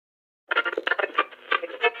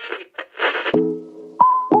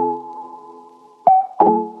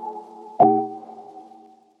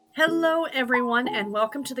Hello, everyone, and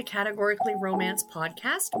welcome to the Categorically Romance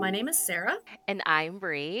podcast. My name is Sarah. And I'm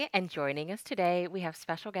Bree, and joining us today, we have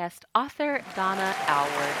special guest author Donna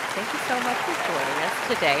Alward. Thank you so much for joining us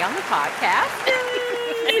today on the podcast.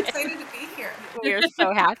 I'm excited to be here. We're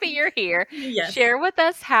so happy you're here. Yes. Share with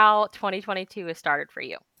us how 2022 has started for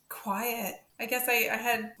you. Quiet. I guess I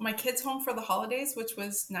had my kids home for the holidays, which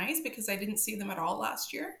was nice because I didn't see them at all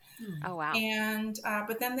last year. Oh, wow. And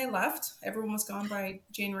but then they left. Everyone was gone by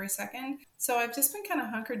January 2nd. So I've just been kind of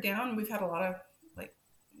hunkered down. We've had a lot of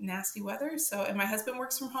nasty weather. So, and my husband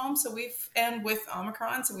works from home. So and with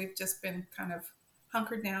Omicron, so we've just been kind of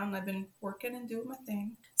hunkered down. I've been working and doing my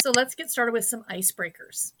thing. So let's get started with some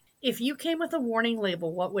icebreakers. If you came with a warning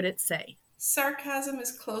label, what would it say? Sarcasm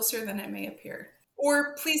is closer than it may appear.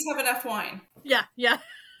 Or please have enough wine. Yeah.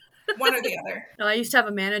 One or the other. No, I used to have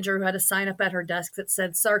a manager who had a sign up at her desk that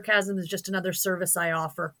said, "Sarcasm is just another service I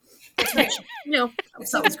offer." That's right.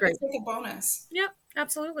 That was great. It's like a bonus. Yeah,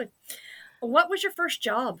 absolutely. What was your first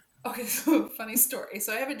job? Okay, so funny story.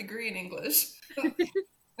 So I have a degree in English.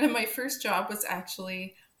 And my first job was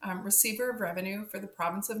actually receiver of revenue for the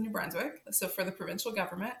province of New Brunswick. So for the provincial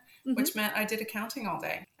government, which meant I did accounting all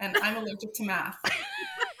day. And I'm allergic to math.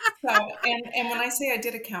 So, and when I say I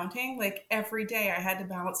did accounting, like every day I had to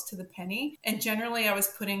balance to the penny. And generally I was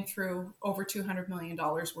putting through over $200 million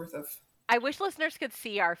worth of. I wish listeners could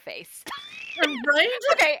see our face. Right?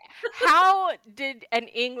 Okay, how did an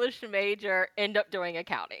English major end up doing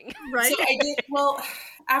accounting? Right? So I did,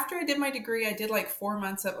 after I did my degree, I did 4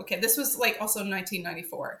 months of, this was also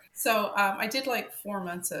 1994. So I did 4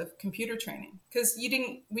 months of computer training because we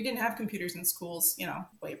didn't have computers in schools,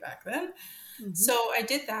 way back then. Mm-hmm. So I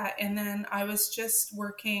did that. And then I was just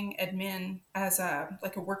working admin as a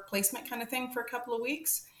work placement kind of thing for a couple of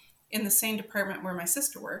weeks in the same department where my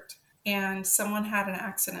sister worked. And someone had an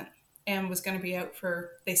accident and was going to be out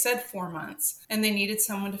for, they said 4 months, and they needed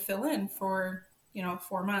someone to fill in for,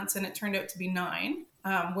 4 months. And it turned out to be 9,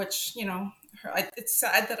 which, it's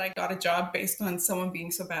sad that I got a job based on someone being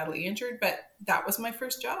so badly injured, but that was my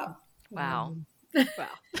first job. Wow. Wow.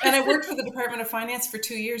 And I worked for the Department of Finance for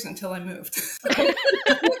 2 years until I moved. Which is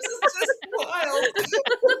just wild.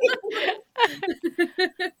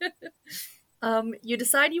 You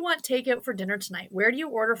decide you want takeout for dinner tonight. Where do you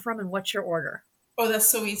order from and what's your order? Oh, that's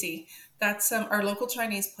so easy. That's our local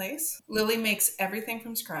Chinese place. Lily makes everything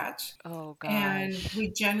from scratch. Oh, gosh. And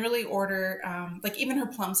we generally order, even her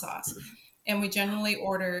plum sauce. And we generally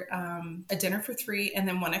order a dinner for 3 and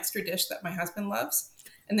then one extra dish that my husband loves.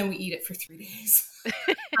 And then we eat it for 3 days.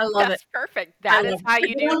 I love That's perfect. That is how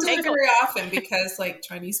you do it. We don't do it takeout. very often because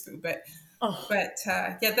Chinese food. But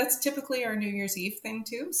that's typically our New Year's Eve thing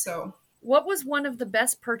too. So, what was one of the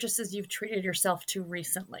best purchases you've treated yourself to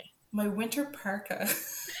recently? My winter parka.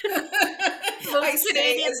 Most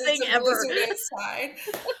Canadian thing ever. Outside.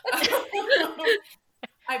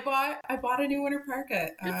 I bought a new winter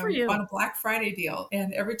parka on a Black Friday deal.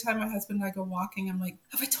 And every time my husband and I go walking, I'm like,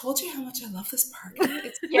 have I told you how much I love this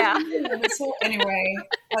parka? So anyway,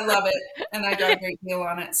 I love it. And I got a great deal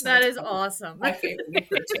on it. So that is awesome. My favorite new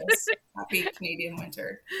purchase. Happy Canadian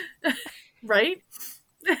winter. Right?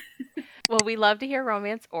 Well, we love to hear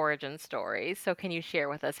romance origin stories. So can you share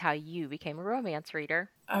with us how you became a romance reader?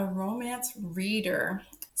 A romance reader.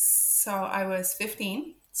 So I was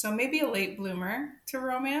 15. So maybe a late bloomer to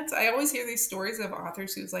romance. I always hear these stories of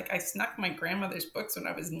authors who's I snuck my grandmother's books when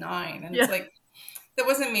I was 9. And it's that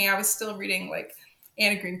wasn't me. I was still reading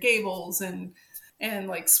Anne of Green Gables and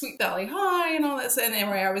Sweet Valley High and all this. And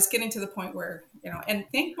anyway, I was getting to the point where, and I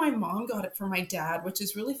think my mom got it for my dad, which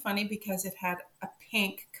is really funny because it had a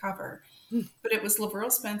pink cover, but it was Lavril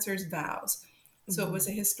Spencer's Vows. So it was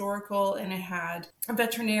a historical and it had a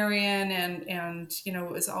veterinarian and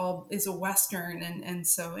it is a Western. And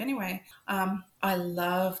so anyway, I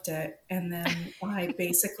loved it. And then I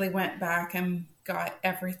basically went back and got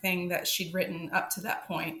everything that she'd written up to that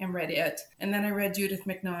point and read it. And then I read Judith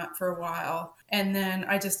McNaught for a while. And then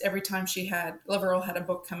every time Lavril had a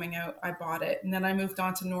book coming out, I bought it. And then I moved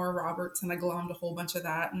on to Nora Roberts and I glommed a whole bunch of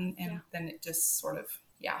that. And then it just sort of,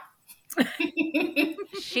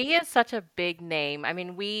 She is such a big name. I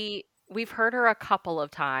mean, we've heard her a couple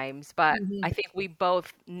of times, but I think we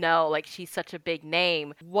both know she's such a big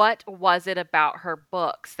name. What was it about her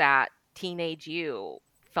books that teenage you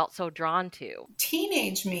felt so drawn to?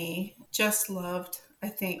 Teenage me just loved, I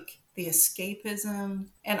think, the escapism,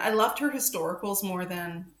 and I loved her historicals more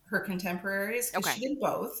than her contemporaries because she did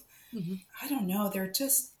both. I don't know, they're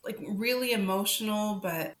just like really emotional,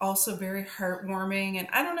 but also very heartwarming. And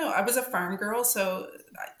I don't know, I was a farm girl, so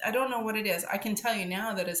I don't know what it is. I can tell you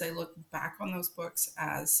now that as I look back on those books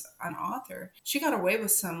as an author, she got away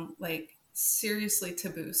with some like seriously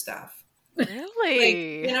taboo stuff.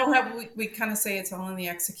 Really? Like, you know how we kind of say it's all in the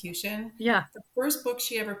execution? Yeah. The first book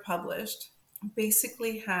she ever published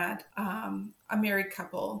basically had a married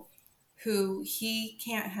couple who he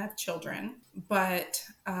can't have children, but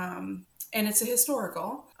and it's a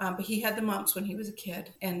historical, but he had the mumps when he was a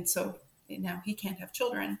kid, and so now he can't have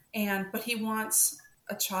children, but he wants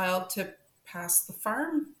a child to pass the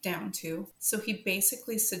farm down to. So he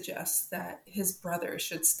basically suggests that his brother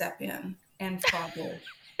should step in and father.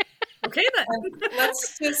 Okay, then. And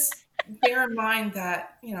let's just bear in mind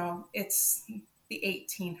that, you know, it's the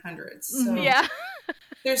 1800s. So Yeah.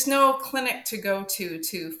 there's no clinic to go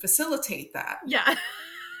to facilitate that. Yeah.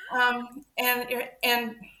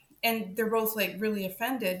 And they're both like really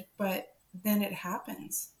offended, but then it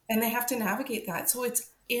happens and they have to navigate that. So it's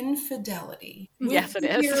infidelity with Yes, it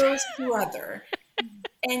the is. hero's brother.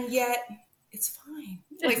 And yet it's fine.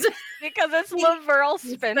 Like, Because it's Laverne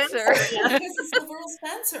Spencer. yeah, this is Laverne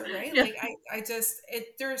Spencer, right? Yeah. Like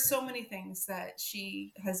there are so many things that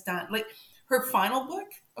she has done. Like her final book.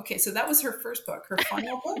 Okay, so that was her first book. Her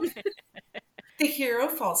final book. The hero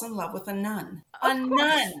falls in love with a nun. A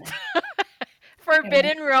nun.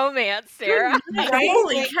 Forbidden romance, Sarah. Right?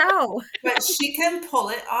 Holy Like, cow. but she can pull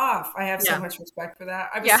it off. I have so Yeah. much respect for that.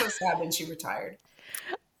 I was Yeah. so sad when she retired.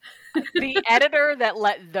 The editor that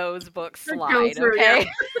let those books Go slide, through, okay?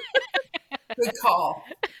 Good call.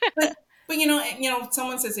 But you know,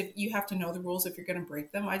 someone says if you have to know the rules if you're going to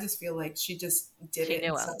break them. I just feel like she just did She it in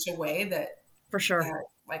knew 'em. such a way that, For sure.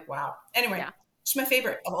 like, wow. Anyway, Yeah. she's my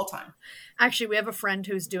favorite of all time. Actually, we have a friend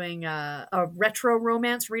who's doing a retro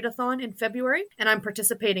romance readathon in February, and I'm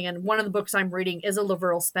participating. And one of the books I'm reading is a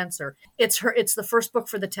Laverne Spencer. It's the first book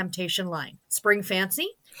for the Temptation line, Spring Fancy.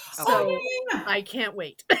 So Oh, yeah. I can't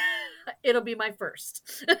wait. It'll be my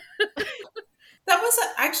first. That was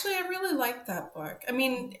actually, I really liked that book. I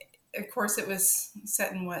mean, of course, it was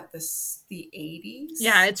set in the 80s.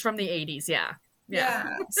 Yeah, it's from the 80s. Yeah.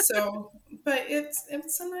 Yeah. So, but it's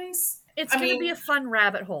a nice. It's going to be a fun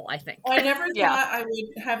rabbit hole, I think. I never Yeah. thought I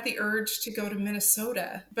would have the urge to go to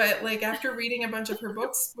Minnesota, but like after reading a bunch of her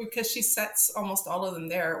books, because she sets almost all of them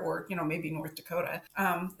there, or you know maybe North Dakota,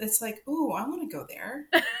 it's like, ooh, I want to go there.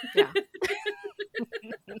 Yeah.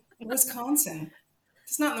 Wisconsin,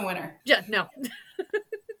 it's not in the winter. Yeah, no.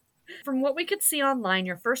 From what we could see online,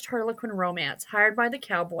 your first Harlequin romance, Hired by the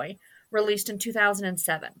Cowboy, released in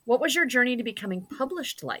 2007. What was your journey to becoming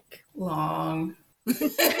published like? Long.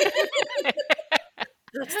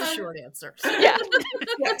 That's the short answer. Yeah.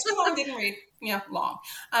 Yeah, too long, didn't read. Yeah, long.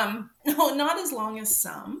 No, not as long as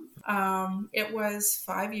some. It was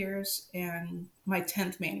 5 years and my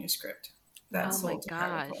 10th manuscript that Oh my sold to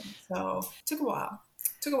Harlequin. gosh. So it took a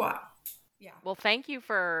while. Yeah. Well, thank you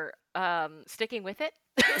for sticking with it.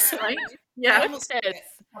 Right? I Yeah. almost did it Goodness.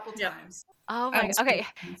 a couple Yep. times. Oh I my. almost Okay.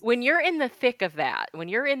 did it. When you're in the thick of that, when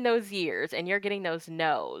you're in those years and you're getting those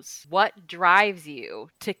no's, what drives you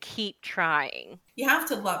to keep trying? You have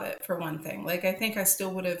to love it for one thing. Like I think I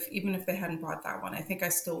still would have, even if they hadn't bought that one, I think I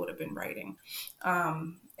still would have been writing.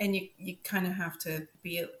 And you kind of have to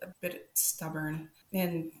be a bit stubborn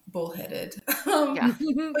and bullheaded. Yeah.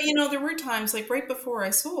 But you know, there were times like right before I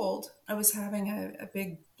sold, I was having a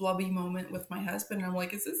big blubby moment with my husband. I'm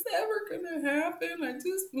like, is this ever going to happen?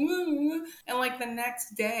 And like the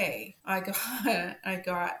next day I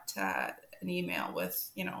got an email with,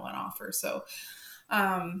 you know, an offer. So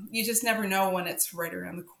you just never know when it's right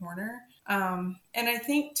around the corner. And I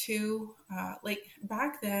think too, like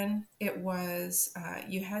back then it was,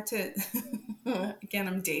 you had to, again,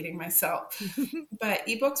 I'm dating myself, but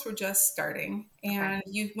ebooks were just starting. And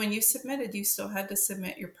when you submitted, you still had to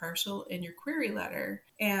submit your partial and your query letter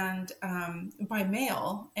and by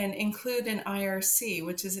mail and include an IRC,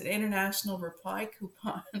 which is an international reply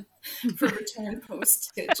coupon for return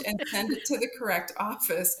postage and send it to the correct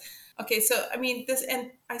office. Okay, so I mean this, and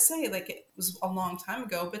I say like it was a long time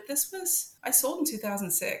ago, but I sold in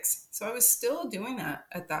 2006, so I was still doing that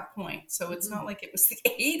at that point. So it's not like it was the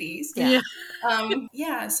 80s.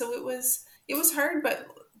 Yeah. So it was hard, but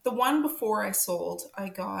the one before I sold, I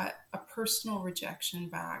got a personal rejection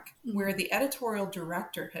back where the editorial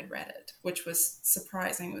director had read it, which was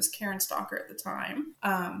surprising. It was Karen Stalker at the time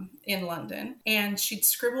in London, and she'd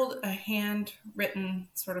scribbled a handwritten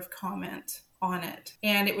sort of comment on it.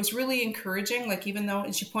 And it was really encouraging, like even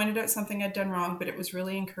though she pointed out something I'd done wrong, but it was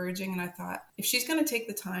really encouraging. And I thought, if she's going to take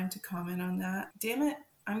the time to comment on that, damn it,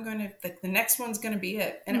 I'm going to, like, the next one's going to be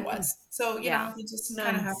it. And it was. So, you know, you just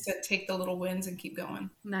kind of have to take the little wins and keep going.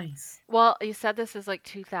 Nice. Well, you said this is like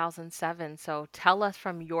 2007, so tell us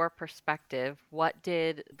from your perspective, what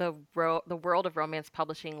did the world of romance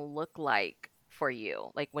publishing look like for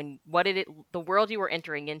you? Like the world you were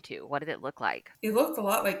entering into, what did it look like? It looked a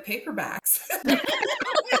lot like paperbacks.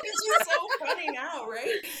 It's just so funny now,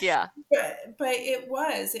 right? Yeah. But it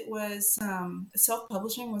was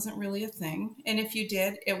self-publishing wasn't really a thing. And if you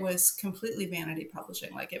did, it was completely vanity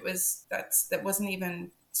publishing. Like that wasn't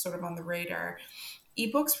even sort of on the radar.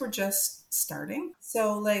 Ebooks were just starting.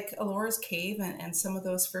 So like Alora's Cave and some of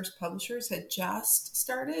those first publishers had just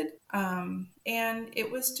started. And it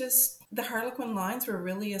was just, the Harlequin lines were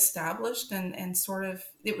really established and sort of,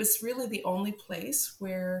 it was really the only place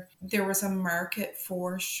where there was a market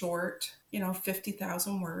for short,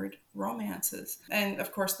 50,000 word romances. And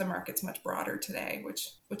of course the market's much broader today,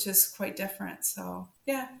 which is quite different. So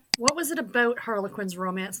yeah. What was it about Harlequin's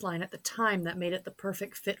romance line at the time that made it the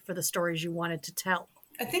perfect fit for the stories you wanted to tell?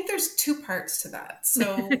 I think there's two parts to that.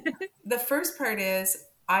 So the first part is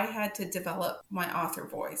I had to develop my author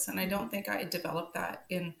voice. And I don't think I developed that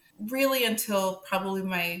until probably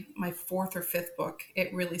my fourth or fifth book.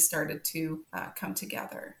 It really started to come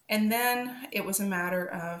together. And then it was a matter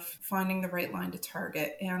of finding the right line to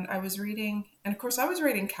target. And I was reading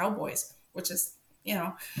cowboys, which is,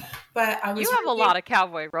 but I was. You have a lot of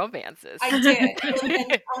cowboy romances. I did.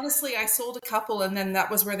 And honestly, I sold a couple, and then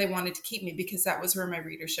that was where they wanted to keep me because that was where my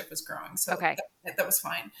readership was growing. So okay. that was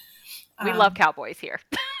fine. We love cowboys here.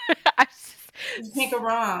 You can't go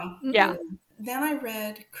wrong. Yeah. Then I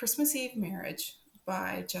read Christmas Eve Marriage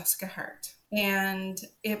by Jessica Hart. And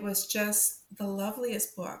it was just the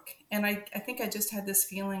loveliest book. And I think I just had this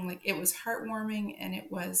feeling like it was heartwarming and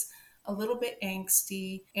it was a little bit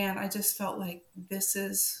angsty. And I just felt like this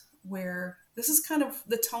is kind of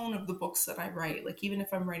the tone of the books that I write. Like even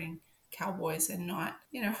if I'm writing cowboys and not,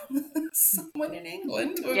 someone in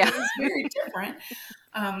England, which is very different.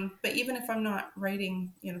 But even if I'm not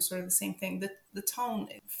writing, sort of the same thing, the tone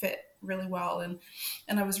fit really well. And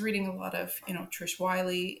I was reading a lot of, Trish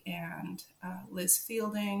Wiley and Liz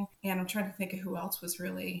Fielding. And I'm trying to think of who else was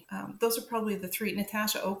really, those are probably the three.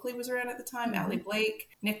 Natasha Oakley was around at the time, Allie Blake,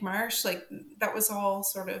 Nick Marsh, like that was all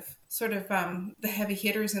sort of the heavy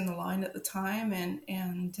hitters in the line at the time.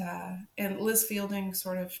 And Liz Fielding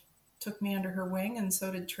sort of took me under her wing, and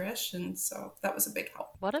so did Trish, and so that was a big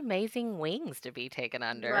help. What amazing wings to be taken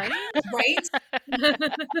under. Right?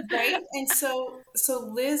 And so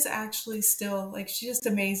Liz actually still, like, she just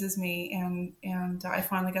amazes me, and I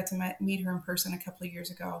finally got to meet her in person a couple of years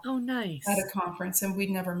ago. Oh, nice. At a conference, and we'd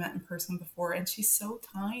never met in person before, and she's so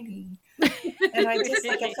tiny. And I just,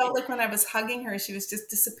 I felt like when I was hugging her, she was just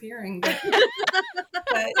disappearing. But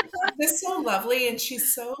it's so lovely, and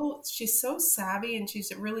she's so savvy, and she's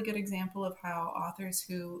a really good example of how authors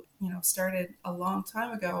who started a long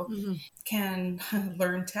time ago can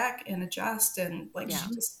learn tech and adjust, and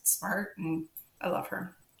she's just smart, and I love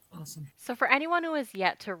her. Awesome. So for anyone who has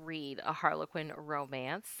yet to read a Harlequin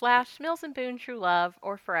romance / Mills and Boone True Love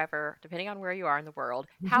or Forever, depending on where you are in the world,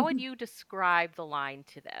 how would you describe the line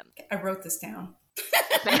to them? I wrote this down.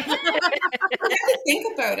 I had to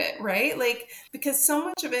think about it, right? Because so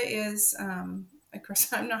much of it is, of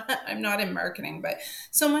course, I'm not in marketing, but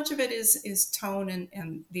so much of it is tone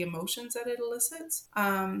and the emotions that it elicits.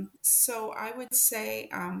 So I would say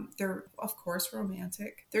they're, of course,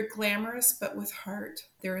 romantic. They're glamorous, but with heart.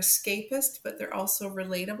 They're escapist, but they're also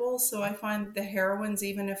relatable. So I find the heroines,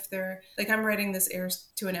 even if they're, I'm writing this Heirs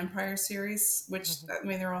to an Empire series, which,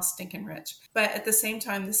 they're all stinking rich. But at the same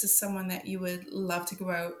time, this is someone that you would love to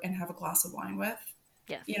go out and have a glass of wine with,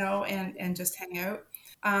 and just hang out.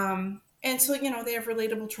 And so, they have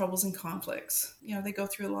relatable troubles and conflicts. They go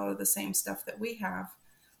through a lot of the same stuff that we have.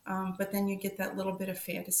 But then you get that little bit of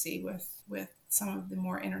fantasy with some of the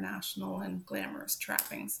more international and glamorous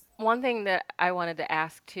trappings. One thing that I wanted to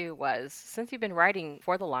ask too was, since you've been writing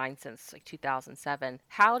for the line since 2007,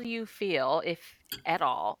 how do you feel, if at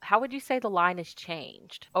all, how would you say the line has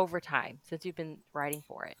changed over time since you've been writing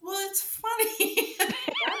for it? Well, it's funny.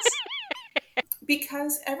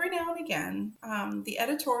 Because every now and again, the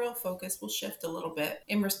editorial focus will shift a little bit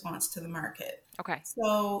in response to the market. Okay.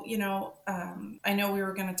 So, I know we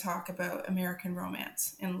were going to talk about American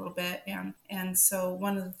romance in a little bit. And so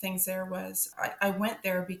one of the things there was I went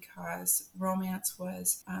there because romance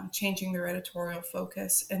was changing their editorial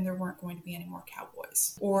focus, and there weren't going to be any more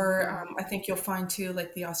cowboys. Or I think you'll find too,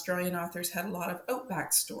 the Australian authors had a lot of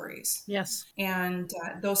outback stories. Yes. And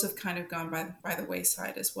those have kind of gone by the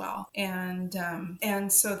wayside as well. And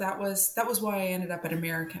And so that was why I ended up at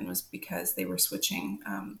American, was because they were switching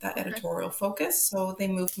that editorial focus. So they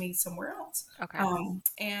moved me somewhere else. Okay.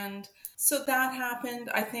 And so that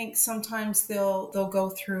happened. I think sometimes they'll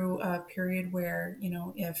go through a period where, you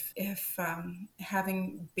know, if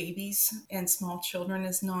having babies and small children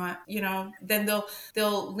is not, you know, then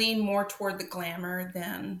they'll lean more toward the glamour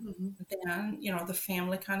than you know, the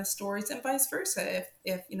family kind of stories, and vice versa.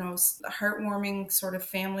 If you know, heartwarming sort of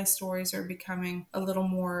family stories are becoming a little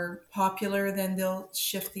more popular, then they'll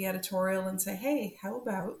shift the editorial and say, hey, how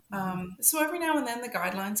about so every now and then the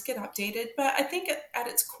guidelines get updated, but I think at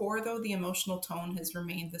its core, though, the emotional tone has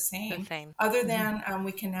remained the same. Other than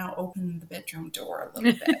we can now open the bedroom door a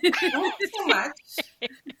little bit.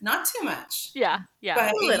 Not too much. Yeah.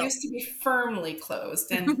 But it used to be firmly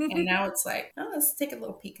closed, and now it's like, oh, let's take a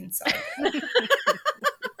little peek inside.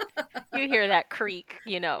 You hear that creak,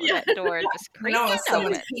 you know, that door just creaks. No,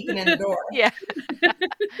 someone's peeking in the door. Yeah.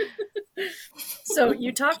 So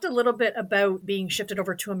you talked a little bit about being shifted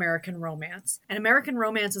over to American Romance, and American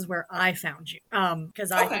Romance is where I found you,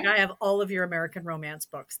 because I think I have all of your American Romance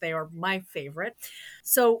books. They are my favorite.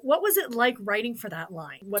 So what was it like writing for that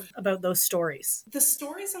line? What about those stories? The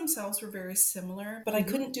stories themselves were very similar, but I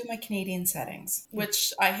couldn't do my Canadian settings,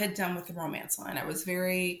 which I had done with the romance line. I was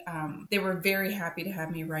very, they were very happy to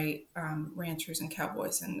have me write ranchers and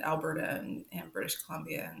cowboys in Alberta and British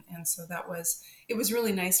Columbia. And so it was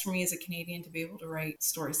really nice for me as a Canadian to be able to write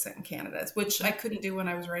stories set in Canada, which I couldn't do when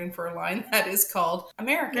I was writing for a line that is called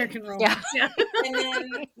American Romance. Yeah.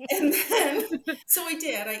 and then so I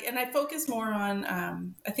did. I focused more on,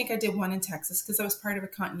 I think I did one in Texas because I was part of a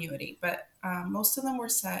continuity, but most of them were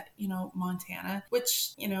set, you know, Montana,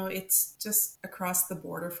 which, you know, it's just across the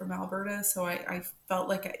border from Alberta. So I felt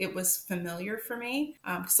like it was familiar for me.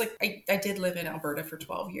 Because like I did live in Alberta for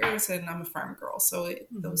 12 years and I'm a farm girl. So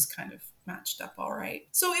those kind of matched up all right.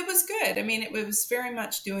 So it was good. I mean, it was very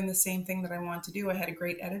much doing the same thing that I wanted to do. I had a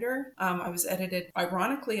great editor. I was edited,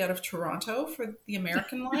 ironically, out of Toronto for the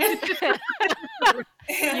American line.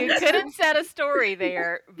 You couldn't set a story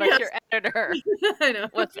there, but your editor I know.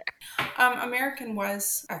 was there. American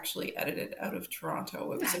was actually edited out of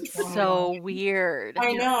Toronto. It was a Toronto so line. Weird.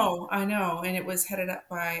 I know. And it was headed up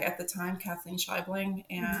by, at the time, Kathleen Scheibling,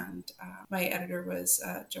 and my editor was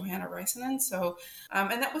Johanna Reisanen. So,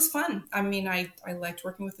 and that was fun. I mean, I liked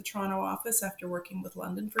working with the Toronto office after working with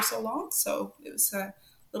London for so long. So it was a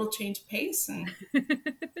little change of pace, and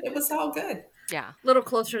it was all good. Yeah. A little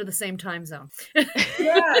closer to the same time zone.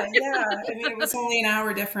 Yeah. I mean, it was only an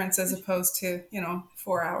hour difference as opposed to,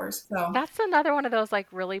 4 hours. So that's another one of those like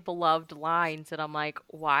really beloved lines. And I'm like,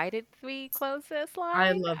 why did we close this line?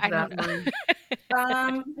 I love that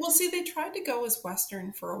line. Well, see, they tried to go as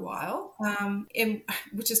Western for a while,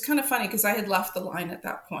 which is kind of funny because I had left the line at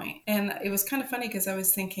that point. And it was kind of funny because I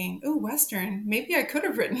was thinking, oh, Western, maybe I could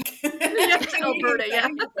have written Alberta, yeah.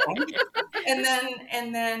 And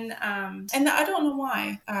then I don't know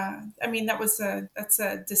why. I mean, that's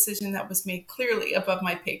a decision that was made clearly above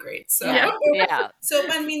my pay grade. So yeah. So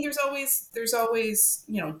I mean, there's always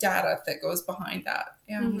data that goes behind that,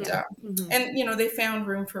 and and they found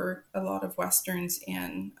room for a lot of Westerns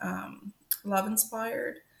in Love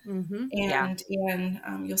Inspired. And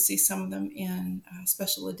you'll see some of them in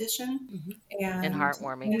special edition and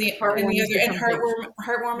heartwarming,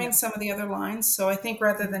 heartwarming some of the other lines. So I think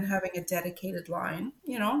rather than having a dedicated line,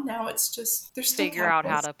 now it's just there's still figure out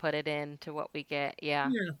how to put it into what we get. Yeah.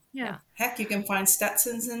 Heck, you can find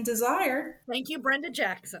Stetsons in Desire. Thank you, Brenda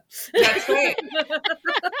Jackson. That's right.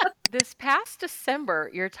 This past December,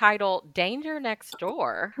 your title Danger Next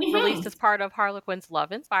Door released as part of Harlequin's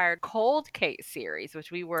love-inspired Cold Case series, which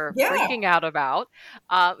we were freaking out about.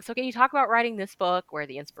 So can you talk about writing this book, where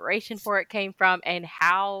the inspiration for it came from, and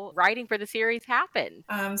how writing for the series happened?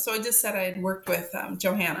 So I just said I had worked with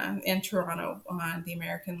Johanna in Toronto on the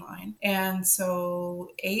American line. And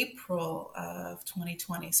so April of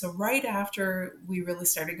 2020, so right after we really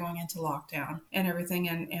started going into lockdown and everything,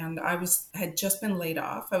 and I had just been laid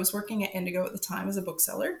off. I was working at Indigo at the time as a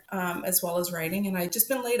bookseller, as well as writing. And I'd just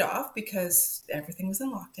been laid off because everything was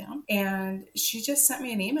in lockdown. And she just sent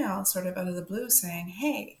me an email sort of out of the blue saying,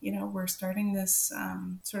 hey, we're starting this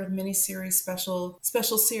sort of mini-series, special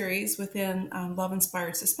series within Love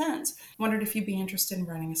Inspired Suspense. Wondered if you'd be interested in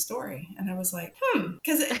writing a story. And I was like,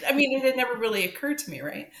 because it had never really occurred to me,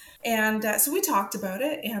 right? And so we talked about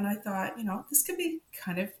it, and I thought, this could be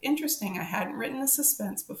kind of interesting. I hadn't written a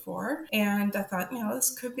suspense before, and I thought,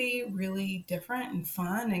 this could be really, really different and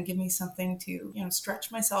fun and give me something to,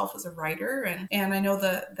 stretch myself as a writer. And I know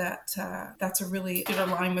that's a really good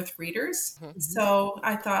align with readers. Mm-hmm. So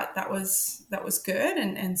I thought that was good.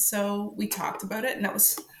 And so we talked about it, and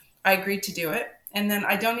I agreed to do it. And then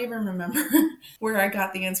I don't even remember where I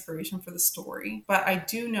got the inspiration for the story, but I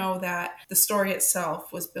do know that the story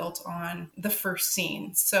itself was built on the first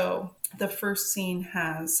scene. So the first scene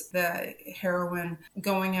has the heroine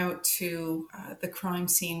going out to the crime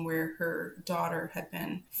scene where her daughter had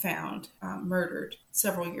been found, murdered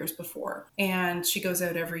several years before. And she goes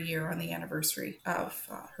out every year on the anniversary of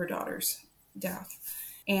her daughter's death.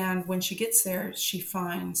 And when she gets there, she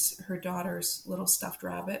finds her daughter's little stuffed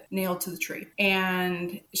rabbit nailed to the tree.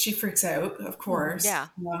 And she freaks out, of course,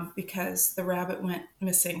 because the rabbit went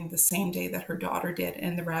missing the same day that her daughter did,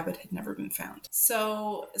 and the rabbit had never been found.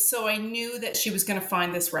 So I knew that she was going to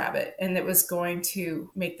find this rabbit, and it was going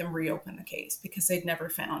to make them reopen the case because they'd never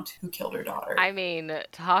found who killed her daughter. I mean,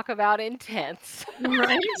 talk about intense.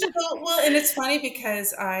 Right? Well, and it's funny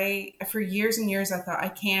because for years and years, I thought I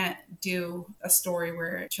can't do a story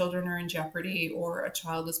where children are in jeopardy or a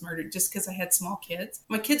child is murdered, just because I had small kids.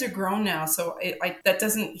 My kids are grown now, so it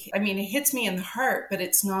hits me in the heart, but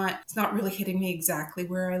it's not really hitting me exactly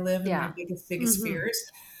where I live and my biggest fears.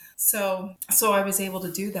 So I was able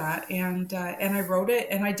to do that, and I wrote it,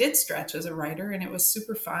 and I did stretch as a writer, and it was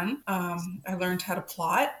super fun. I learned how to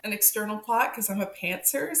plot an external plot because I'm a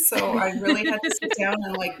pantser, so I really had to sit down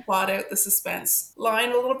and plot out the suspense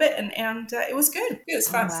line a little bit, and it was good. It was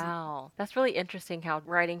fun. Oh, wow, that's really interesting how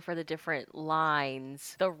writing for the different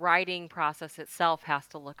lines, the writing process itself has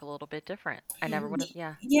to look a little bit different. I never would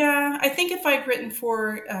have. Yeah, I think if I'd written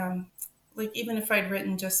for even if I'd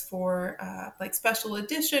written just for special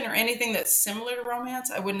edition or anything that's similar to romance,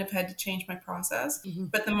 I wouldn't have had to change my process. Mm-hmm.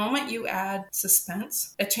 But the moment you add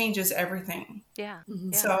suspense, it changes everything. Yeah.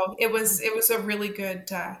 Mm-hmm. So it was a really good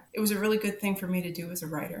thing for me to do as a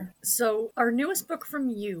writer. So our newest book from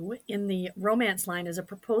you in the romance line is A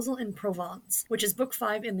Proposal in Provence, which is book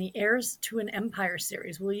 5 in the Heirs to an Empire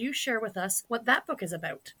series. Will you share with us what that book is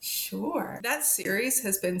about? Sure. That series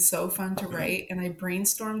has been so fun to write, and I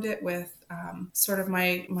brainstormed it with sort of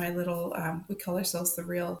my little, we call ourselves the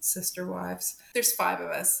Real Sister Wives. There's 5 of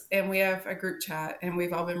us, and we have a group chat, and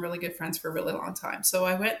we've all been really good friends for a really long time. So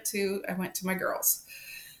I went to my girls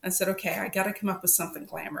and said, okay, I got to come up with something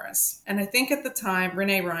glamorous. And I think at the time,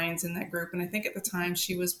 Renee Ryan's in that group, and I think at the time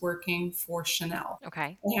she was working for Chanel.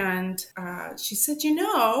 Okay. And she said,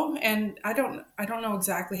 and I don't know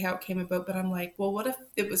exactly how it came about, but I'm like, well, what if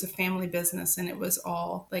it was a family business and it was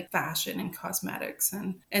all fashion and cosmetics?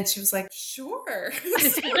 And she was like, sure.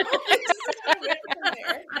 So I went from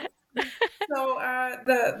there. So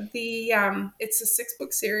it's a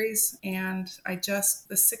 6-book series, and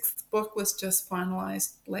the 6th book was just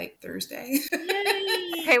finalized Thursday.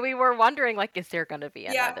 Yay! Okay, we were wondering is there going to be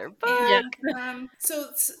another book?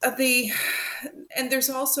 And, there's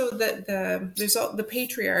also the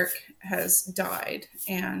patriarch has died,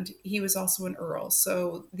 and he was also an earl.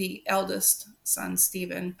 So the eldest son,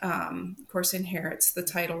 Stephen, of course, inherits the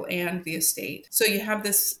title and the estate. So you have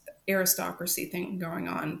this aristocracy thing going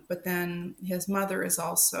on, but then his mother is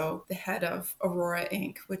also the head of Aurora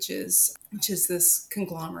Inc., which is this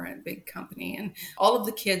conglomerate big company, and all of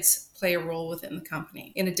the kids play a role within the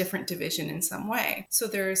company in a different division in some way. So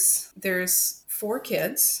there's 4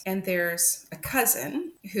 kids, and there's a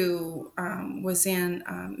cousin who was in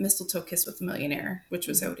Mistletoe Kiss with the Millionaire, which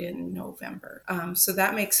was out in November. So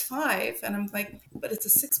that makes 5, and I'm like, but it's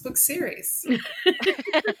a 6-book series.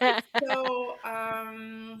 So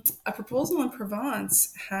A Proposal in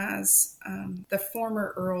Provence has the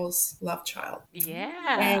former Earl's love child. Yeah.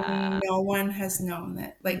 And no one has known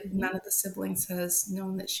that. None of the siblings has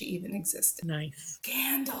known that she even existed. Nice.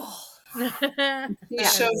 Scandal. He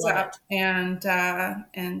shows up and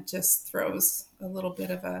just throws a little bit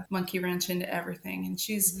of a monkey wrench into everything, and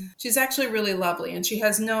she's actually really lovely, and she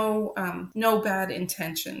has no bad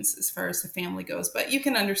intentions as far as the family goes, but you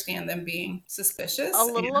can understand them being suspicious, a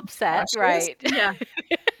little upset, cautious. Right? Yeah.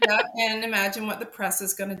 Yeah, and imagine what the press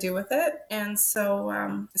is going to do with it. And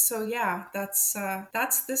so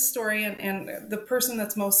that's this story. And the person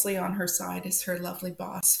that's mostly on her side is her lovely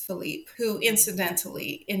boss, Philippe, who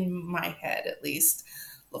incidentally, in my head at least,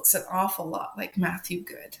 looks an awful lot like Matthew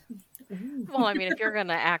Good. Well, I mean, if you're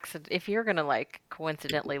gonna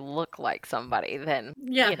coincidentally look like somebody, then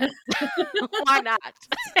why not?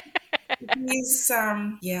 He's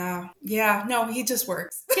no, he just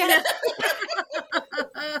works. Yeah.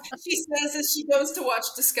 She says as she goes to watch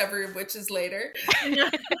Discovery of Witches later.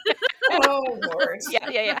 Oh Lord.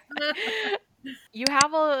 Yeah. You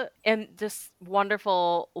have and just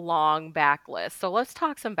wonderful long backlist. So let's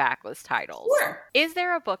talk some backlist titles. Sure. Is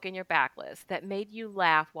there a book in your backlist that made you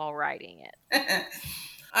laugh while writing it?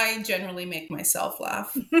 I generally make myself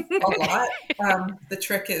laugh a lot. The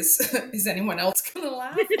trick is anyone else going to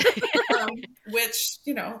laugh? Which,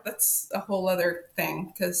 that's a whole other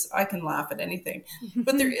thing because I can laugh at anything.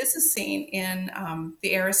 But there is a scene in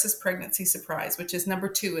The Heiress's Pregnancy Surprise, which is number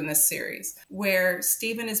 2 in this series, where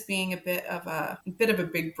Stephen is being a bit of a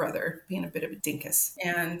big brother, being a bit of a dinkus.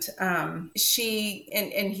 And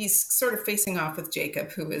he's sort of facing off with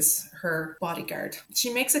Jacob, who is her bodyguard.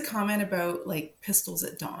 She makes a comment about like pistols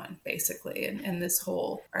at dawn, basically, and this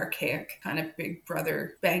whole archaic kind of big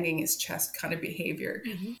brother banging his chest kind of behavior.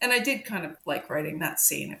 Mm-hmm. And I did kind of like writing that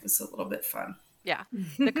scene. It was a little bit fun. Yeah.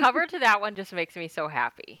 The cover to that one just makes me so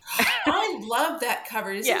happy. I love that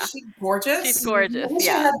cover. Isn't she gorgeous? She's gorgeous. I wish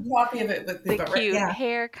I had a copy of it with the cute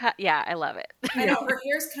haircut. Yeah, I love it. I know her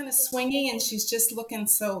hair's kind of swinging and she's just looking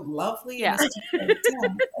so lovely. Yeah.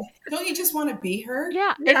 Don't you just want to be her?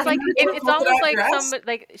 Yeah. It's like it's almost like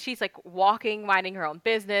like she's like walking, minding her own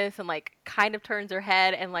business, and like kind of turns her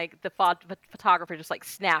head, and like the photographer just like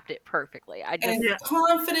snapped it perfectly. And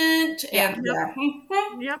confident. And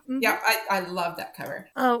I love that cover.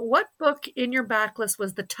 What book in your backlist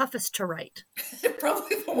was the toughest to write?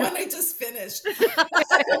 Probably the one I just finished.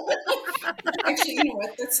 Actually, you know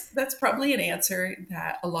what? That's probably an answer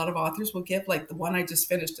that a lot of authors will give. Like the one I just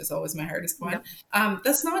finished is always my hardest one. Yep.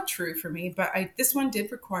 That's not true for me, but this one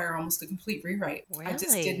did require almost a complete rewrite. Really? I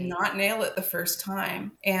just did not nail it the first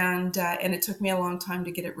time, and it took me a long time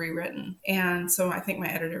to get it rewritten. And so I think my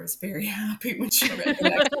editor was very happy when she read the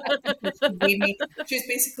next one. She was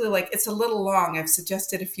basically like, "It's a little long. I've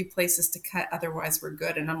suggested a few places to cut. Otherwise, we're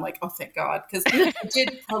good." And I'm like, "Oh, thank God," because I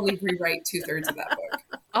did probably rewrite 2/3 of that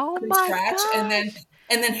book. Oh my gosh.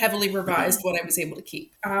 And then heavily revised what I was able to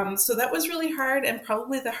keep. So that was really hard, and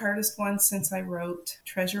probably the hardest one since I wrote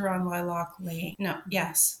Treasure on Lilac Lane.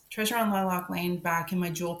 Treasure on Lilac Lane back in my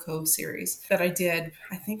Jewel Cove series that I did,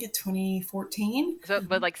 I think in 2014. So,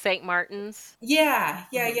 but like St. Martin's? Yeah.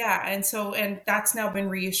 And that's now been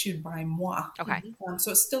reissued by Moi. Okay.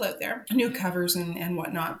 So it's still out there. New covers and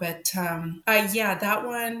whatnot. But that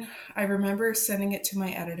one, I remember sending it to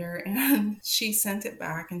my editor and she sent it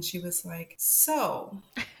back and she was like, "So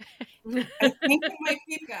I think it might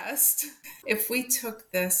be best if we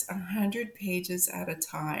took this 100 pages at a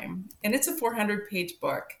time." And it's a 400-page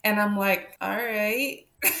book. And I'm like, all right.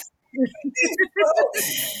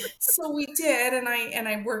 So we did, and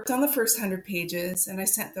I worked on the first 100 pages, and I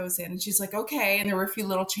sent those in, and she's like, "Okay," and there were a few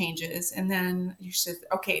little changes, and then you said,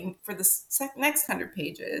 "Okay, for the next 100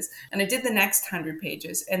 pages," and I did the next 100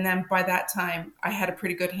 pages, and then by that time, I had a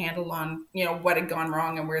pretty good handle on what had gone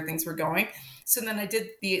wrong and where things were going. So then I did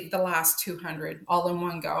the last 200 all in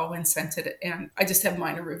one go and sent it, and I just have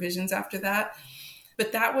minor revisions after that.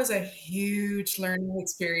 But that was a huge learning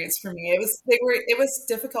experience for me. It was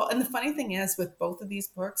difficult. And the funny thing is with both of these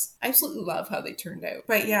books, I absolutely love how they turned out.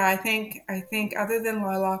 But yeah, I think other than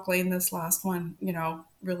Lilac Lane, this last one,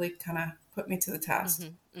 really kind of put me to the test.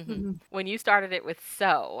 Mm-hmm, mm-hmm. Mm-hmm. When you started it with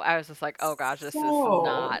 "so," I was just like, oh gosh, this is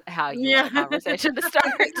not how you want a conversation to start.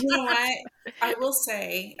 You know what? I will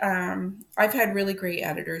say, I've had really great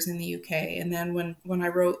editors in the UK. And then when I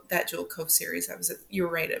wrote that Jewel Cove series, you were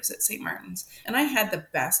right, I was at St. Martin's. And I had the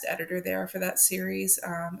best editor there for that series.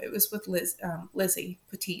 It was with Lizzie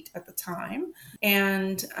Petite at the time.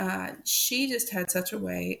 And she just had such a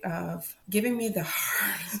way of giving me the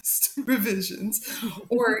hardest revisions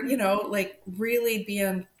or, really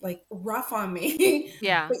being like rough on me.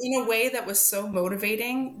 Yeah. But in a way that was so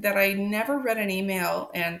motivating that I never read an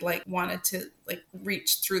email and like wanted to like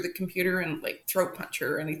reach through the computer and like throat punch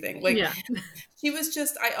her or anything. She was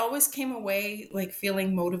just, I always came away like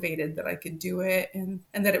feeling motivated that I could do it and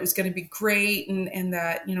that it was going to be great and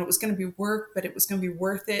that, it was going to be work, but it was going to be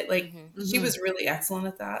worth it. Like she was really excellent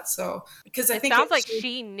at that. So, because I think it sounds like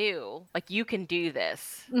she knew like you can do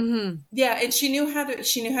this. Mm-hmm. Yeah. And she knew how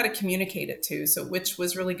to communicate it too. So, which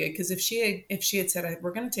was really good. Cause if she had said,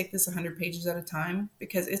 "We're going to take this 100 pages at a time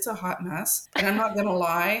because it's a hot mess and I'm not going to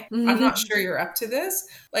lie, I'm not sure you're up to this."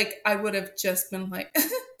 Like I would have just been like,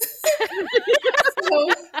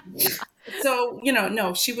 So,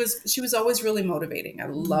 no, she was always really motivating. I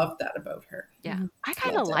loved that about her. Yeah. I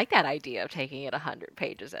kind of like that idea of taking it 100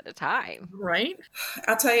 pages at a time. Right?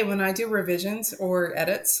 I'll tell you, when I do revisions or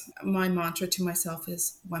edits, my mantra to myself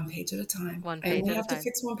is 1 page at a time. I only have to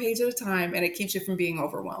fix 1 page at a time, and it keeps you from being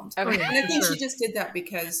overwhelmed. Okay. And I think she just did that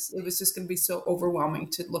because it was just going to be so overwhelming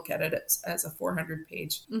to look at it as a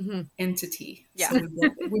 400-page entity. Yeah. So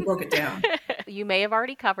we broke it down. you may have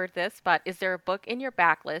already covered this, but is there a book in your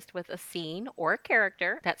backlist with a scene or a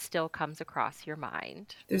character that still comes across your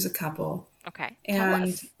mind? There's a couple. Okay. Tell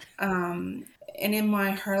And us. and in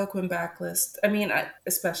my Harlequin backlist, I mean,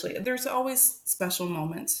 especially there's always special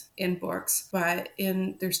moments in books, but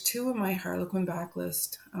there's two in my Harlequin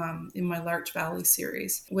backlist in my Larch Valley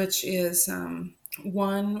series, which is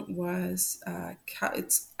one was I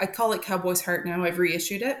call it Cowboy's Heart now. I've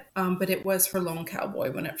reissued it, but it was her Lone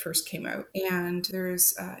Cowboy when it first came out. And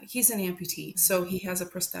there's he's an amputee, so he has a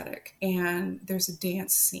prosthetic, and there's a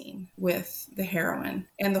dance scene with the heroine.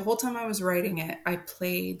 And the whole time I was writing it, I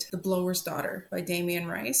played The Blower's Daughter by Damien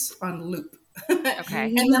Rice on loop.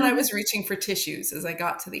 Okay. And then I was reaching for tissues as I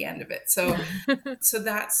got to the end of it. So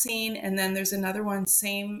that scene, and then there's another one,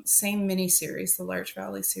 same mini series, the Larch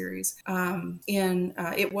Valley series.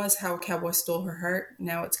 It was How a Cowboy Stole Her Heart.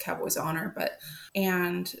 Now it's Cowboy's Honor,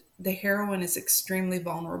 and the heroine is extremely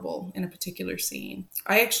vulnerable in a particular scene.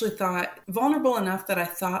 I actually thought vulnerable enough that I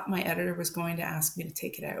thought my editor was going to ask me to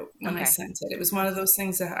take it out when I sent it. It was one of those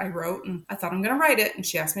things that I wrote, and I thought I'm going to write it, and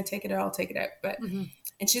she asked me to take it out. I'll take it out, but.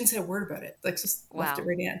 And she didn't say a word about it. Like, just left it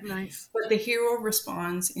right in. Nice. But the hero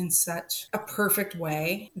responds in such a perfect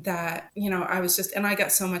way that, I was just, and I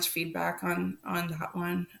got so much feedback on that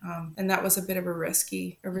one. And that was a bit of a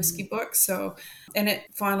risky book. So, and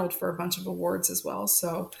it finaled for a bunch of awards as well.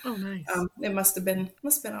 So, nice. It must have been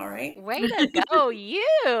all right. Way to go,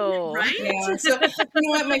 you! Right? Yeah. So, you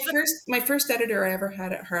know what? My first editor I ever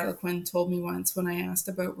had at Harlequin told me once when I asked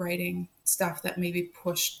about writing stuff that maybe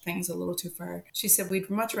pushed things a little too far. She said, we'd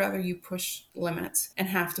much rather you push limits and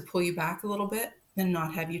have to pull you back a little bit than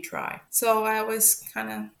not have you try. So I always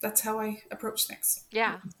that's how I approach things.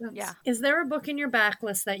 Yeah. Yeah. Is there a book in your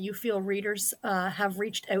backlist that you feel readers have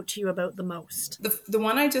reached out to you about the most? The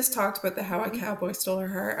one I just talked about, the How a Cowboy Stole Her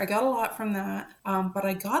Heart, I got a lot from that. But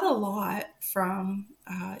I got a lot from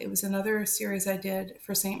it was another series I did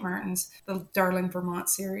for St. Martin's, the Darling Vermont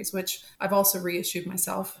series, which I've also reissued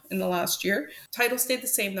myself in the last year. Title stayed the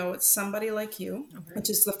same though. It's Somebody Like You, which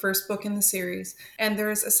is the first book in the series. And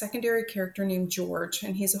there's a secondary character named George,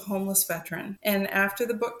 and he's a homeless veteran. And after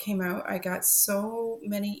the book came out, I got so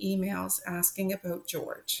many emails asking about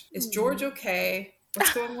George. Is George okay?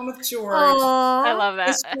 What's going on with George? Aww. I love that.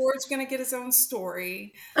 Is George going to get his own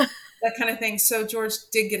story? That kind of thing. So George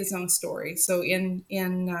did get his own story. So in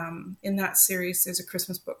that series, there's a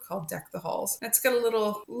Christmas book called Deck the Halls. It's got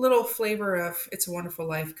a little flavor of It's a Wonderful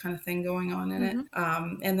Life kind of thing going on in it.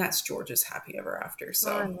 And that's George's Happy Ever After.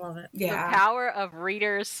 So I love it. Yeah. The power of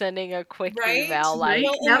readers sending a quick email like,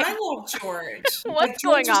 well, and I love George. What's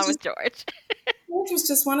going on with George? George was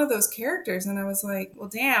just one of those characters, and I was like, well,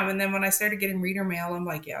 damn. And then when I started getting reader mail, I'm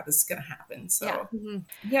like, yeah, this is going to happen. So,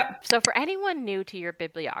 yeah. So for anyone new to your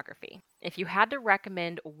bibliography, if you had to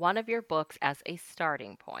recommend one of your books as a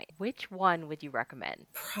starting point, which one would you recommend?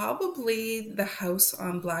 Probably The House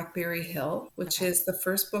on Blackberry Hill, which is the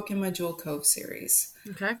first book in my Jewel Cove series.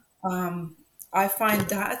 Okay. I find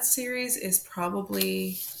that series is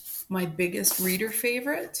probably my biggest reader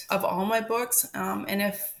favorite of all my books.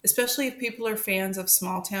 And especially if people are fans of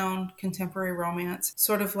small town contemporary romance,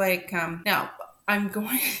 sort of like, now I'm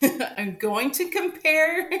going to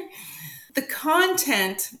compare the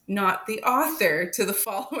content, not the author, to the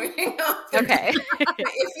following author. Okay.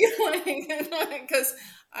 If you like, because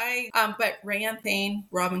but Rayanne Thane,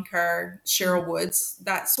 Robin Carr, Cheryl Woods,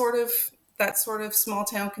 that sort of small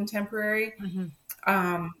town contemporary.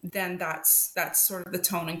 Then that's sort of the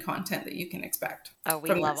tone and content that you can expect. Oh,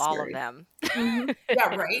 we love all of them.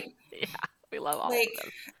 Yeah, right? Yeah, we love all of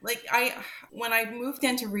them. Like when I moved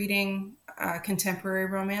into reading contemporary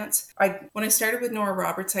romance, when I started with Nora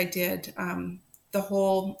Roberts, I did the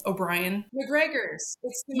whole O'Brien McGregors.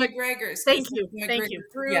 It's the McGregors. Thank you. The Thank McGregor you.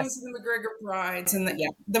 Grooms, Yes. the McGregor Brides, and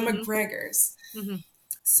the McGregors.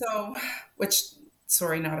 So,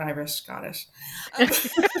 sorry, not Irish, Scottish.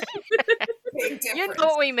 You know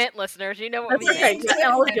what we meant, listeners. You know what we meant. Okay.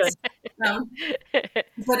 All good.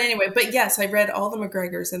 But anyway, but yes, I read all the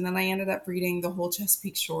McGregors, and then I ended up reading the whole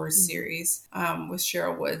Chesapeake Shores series with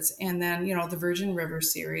Cheryl Woods, and then the Virgin River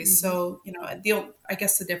series. So I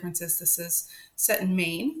guess the difference is this is set in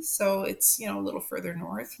Maine, so it's a little further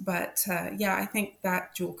north. But I think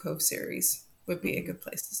that Jewel Cove series would be a good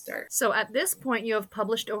place to start. So at this point, you have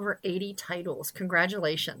published over 80 titles.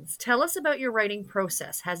 Congratulations. Tell us about your writing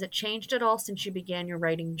process. Has it changed at all since you began your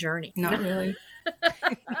writing journey? Not really.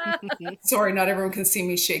 Sorry, not everyone can see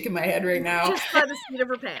me shaking my head right now. Just by the seat of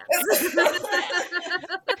her pants.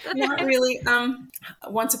 Not really.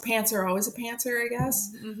 Once a pantser, always a pantser, I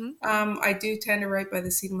guess. I do tend to write by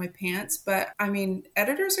the seat of my pants, but I mean,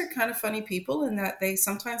 editors are kind of funny people in that they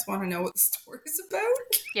sometimes want to know what the story's about.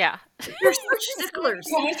 Yeah. They're such sticklers.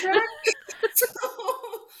 So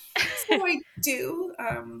I do.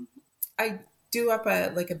 I do up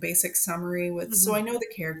a basic summary with, so I know the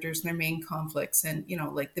characters and their main conflicts and,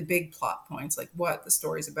 like the big plot points, like what the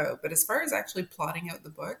story's about. But as far as actually plotting out the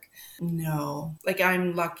book, no. Like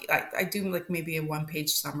I'm lucky. I do like maybe a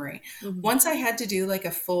 1-page summary. Once I had to do like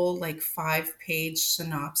a full 5-page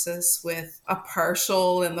synopsis with a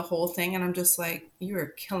partial and the whole thing. And I'm just like, you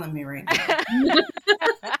are killing me right now.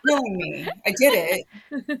 Killing me. I did it.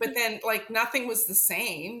 But then nothing was the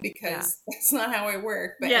same because that's not how I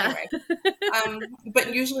work. But anyway.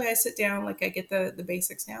 But usually I sit down, I get the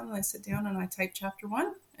basics down and I sit down and I type chapter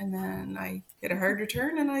 1 and then I get a hard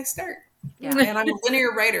return and I start. Yeah. And I'm a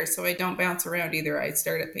linear writer, so I don't bounce around either. I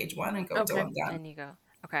start at page 1 and go till I'm done. And you go.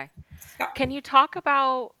 Okay. Yeah. Can you talk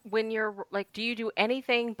about when you're do you do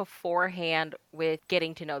anything beforehand with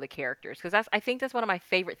getting to know the characters? Because I think that's one of my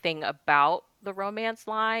favorite thing about the romance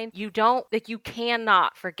line. You don't you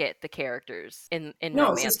cannot forget the characters in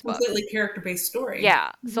romance it's a books. Completely character-based story.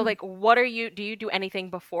 Yeah. So what do you do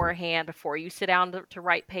anything beforehand before you sit down to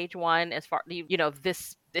write page 1 as far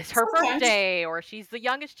this it's her birthday or she's the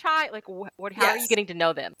youngest child, how are you getting to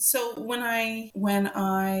know them? So when I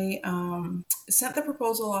sent the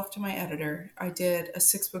proposal off to my editor, I did a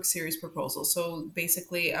 6-book series proposal, so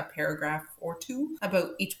basically a paragraph or 2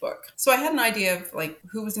 about each book. So I had an idea of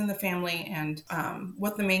who was in the family and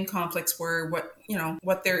what the main conflicts were,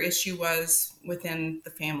 what their issue was within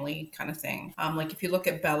the family kind of thing. If you look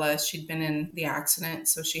at Bella, she'd been in the accident,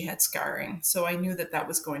 so she had scarring. So I knew that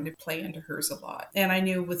was going to play into hers a lot. And I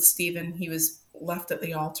knew with Stephen, he was left at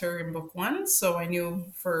the altar in book 1. So I knew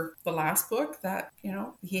for the last book that,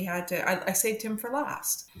 he had to, I saved him for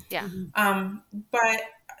last. Yeah. But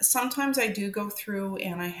sometimes I do go through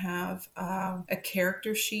and I have a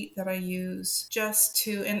character sheet that I use just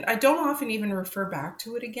to, and I don't often even refer back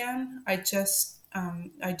to it again. I just,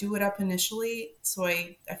 I do it up initially. So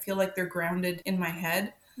I feel like they're grounded in my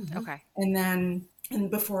head. Okay. And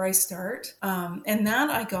before I start, and that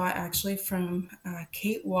I got actually from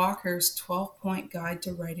Kate Walker's 12-point guide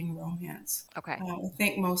to writing romance. Okay. I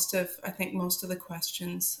think most of the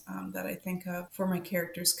questions that I think of for my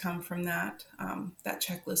characters come from that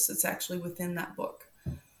checklist that's actually within that book.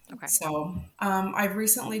 Okay. So I've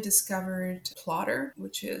recently discovered Plotter,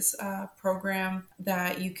 which is a program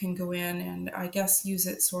that you can go in and I guess use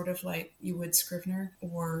it sort of like you would Scrivener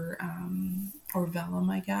or Vellum,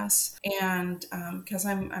 I guess. And because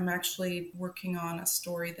I'm actually working on a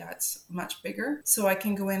story that's much bigger, so I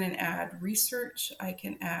can go in and add research, I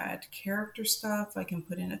can add character stuff, I can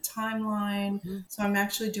put in a timeline. So I'm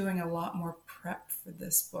actually doing a lot more prep for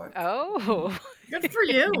this book. Oh, good for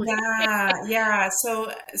you. Yeah.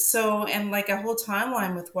 So and a whole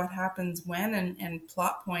timeline with what happens when and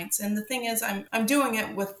plot points. And the thing is, I'm doing it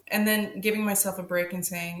and then giving myself a break and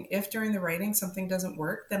saying, if during the writing something doesn't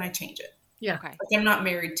work, then I change it. Yeah. Okay. I'm not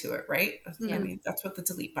married to it, right? I mean, that's what the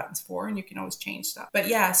delete button's for, and you can always change stuff. But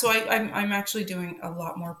yeah, so I'm actually doing a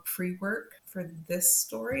lot more pre-work for this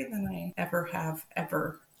story than I ever have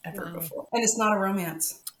before. And it's not a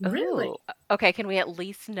romance. Really? Ooh. Okay, can we at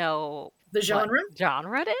least know the genre? What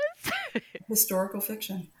genre it is? Historical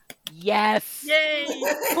fiction. Yes. Yay!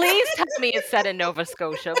 Please tell me it's set in Nova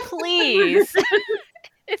Scotia. Please.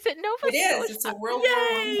 Is it Nova Scotia? It is. It's a World War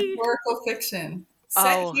I historical fiction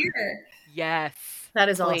set here. Yes. That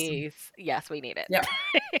is Please. awesome. Yes, we need it. Yeah.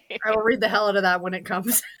 I will read the hell out of that when it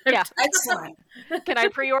comes. Yeah. Excellent. Can I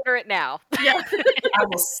pre-order it now? Yeah. I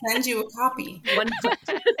will send you a copy.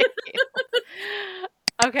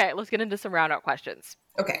 Okay, let's get into some round-out questions.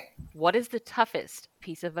 Okay. What is the toughest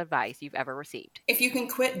piece of advice you've ever received? If you can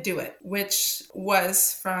quit, do it, which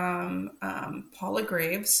was from Paula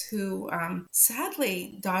Graves, who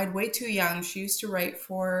sadly died way too young. She used to write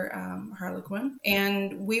for Harlequin,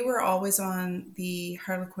 and we were always on the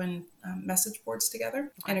Harlequin message boards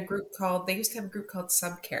together in a group they used to have a group called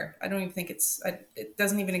Subcare. I don't even think it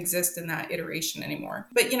doesn't even exist in that iteration anymore.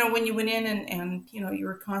 But, when you went in and you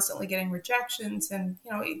were constantly getting rejections and,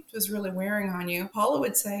 it was really wearing on you, Paula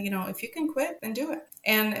would say, if you can quit, then do it.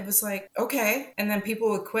 And it was like, okay. And then people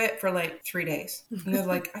would quit for 3 days. And they're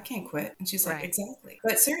like, I can't quit. And she's like, exactly.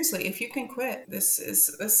 But seriously, if you can quit, this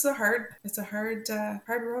is a hard road to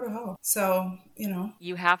hoe. So,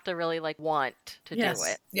 you have to really want to do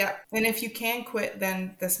it. Yeah. And if you can quit,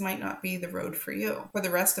 then this might not be the road for you. For the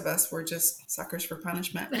rest of us, we're just suckers for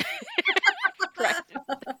punishment. Right.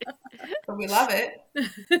 But we love it.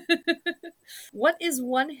 What is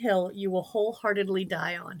one hill you will wholeheartedly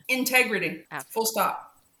die on? Integrity. Absolutely. Full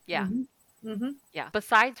stop. Yeah. Mm-hmm. Yeah.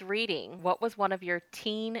 Besides reading, what was one of your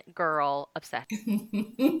teen girl obsessions?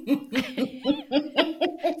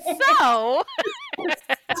 So,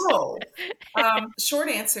 So, short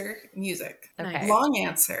answer, music. okay. Long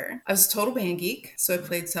answer, I was a total band geek, so I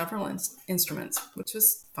played several instruments, which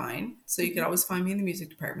was fine. So you could always find me in the music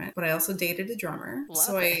department. But I also dated a drummer,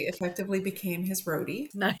 so I effectively became his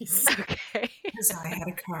roadie Nice. Okay. because I had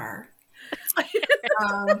a car.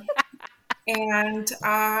 And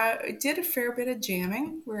I did a fair bit of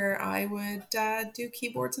jamming where I would do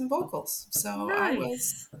keyboards and vocals. So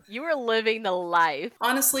Nice. You were living the life.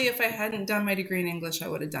 Honestly, if I hadn't done my degree in English, I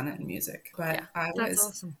would have done it in music. But Yeah. That's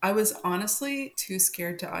awesome. I was honestly too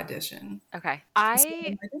scared to audition. Okay. So I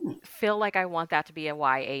I didn't. feel like I want that to be a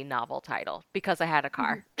YA novel title because I had a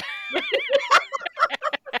car.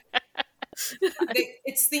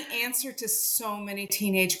 It's the answer to so many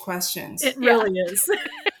teenage questions. It really is.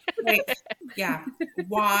 Like, yeah.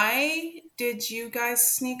 Why did you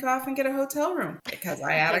guys sneak off and get a hotel room? Because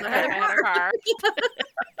I had a Because I car. had a car.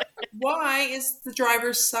 Why is the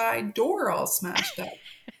driver's side door all smashed up?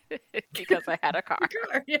 Because I had a car.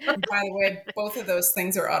 Yeah. And by the way, both of those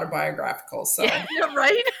things are autobiographical. So, Yeah. Yeah,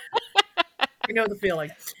 right? I know the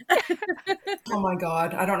feeling. oh my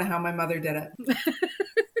God, I don't know how my mother did it.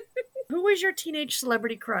 Who was your teenage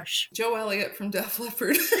celebrity crush? Joe Elliott from Def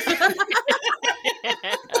Leppard.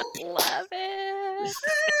 Love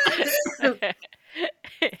it.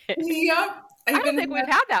 Yep. I don't think we've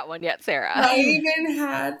had that one yet, Sarah. I even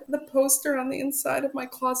had the poster on the inside of my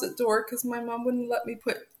closet door because my mom wouldn't let me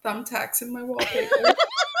put thumbtacks in my wallpaper.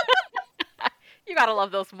 You gotta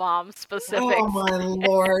love those mom specifics. Oh my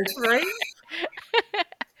Lord. Right?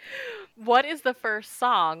 What is the first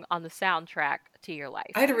song on the soundtrack to your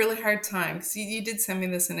life? I had a really hard time because you did send me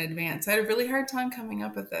this in advance. I had a really hard time coming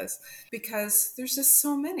up with this because there's just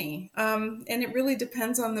so many. And it really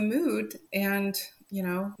depends on the mood and, you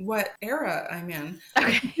know, what era I'm in.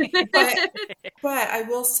 But I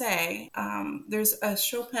will say there's a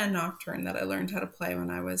Chopin nocturne that I learned how to play when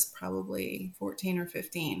I was probably 14 or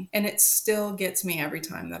 15. And it still gets me every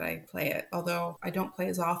time that I play it, although I don't play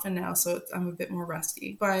as often now, so I'm a bit more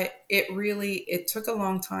rusty. But it took a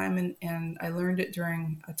long time, and I learned it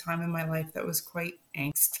during a time in my life that was quite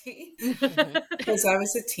angsty because I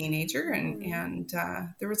was a teenager and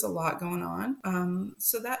there was a lot going on.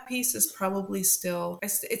 So that piece is probably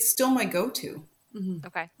it's still my go-to. Mm-hmm.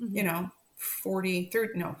 Okay. You know,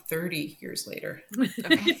 30 years later.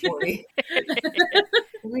 Okay, 40.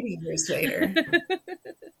 30 years later.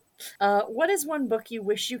 What is one book you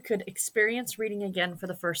wish you could experience reading again for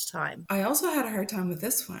the first time? I also had a hard time with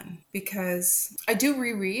this one because I do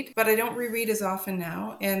reread, but I don't reread as often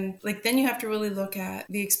now. And like, then you have to really look at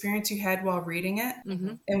the experience you had while reading it.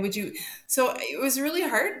 Mm-hmm. And so it was really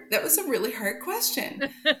hard. That was a really hard question.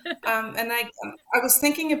 And I was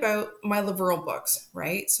thinking about my Laverle books,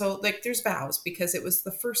 right? So like there's Vows because it was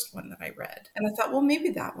the first one that I read. And I thought, well, maybe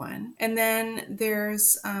that one. And then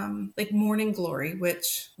there's like Morning Glory,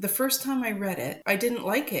 which the first time I read it, I didn't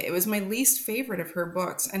like it. It was my least favorite of her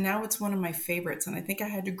books. And now it's one of my favorites. And I think I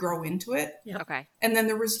had to grow into it. Yep. Okay. And then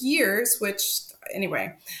there was Years, which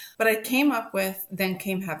anyway, but I came up with Then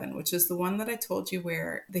Came Heaven, which is the one that I told you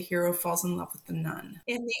where the hero falls in love with the nun.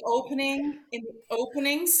 In the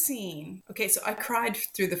opening scene. Okay, so I cried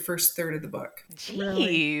through the first third of the book.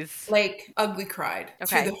 Jeez. Like ugly cried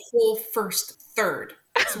Okay. through the whole first third.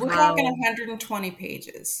 So we're talking 120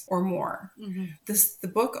 pages or more. Mm-hmm. The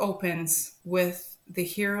book opens with the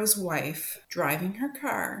hero's wife driving her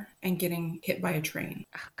car and getting hit by a train.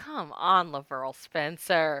 Oh, come on, Laverle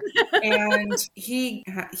Spencer. And he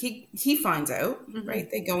finds out, Mm-hmm.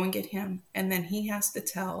 right? They go and get him. And then he has to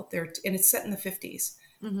tell and it's set in the 50s.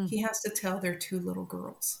 Mm-hmm. He has to tell their two little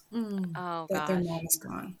girls Mm-hmm. Oh, that their gosh. mom is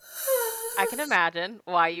gone. I can imagine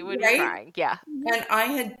why you would Right? be crying. Yeah. And I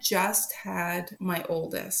had just had my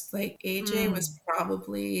oldest. Like AJ was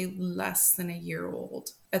probably less than a year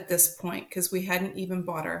old at this point because we hadn't even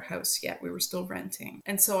bought our house yet. We were still renting.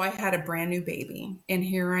 And so I had a brand new baby. And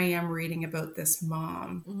here I am reading about this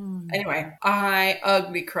mom. Mm-hmm. Anyway, I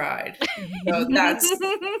ugly cried. So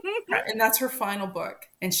that's her final book.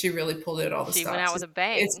 And she really pulled out all the She stops. went out with a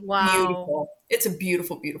bang. It's Wow. beautiful. It's a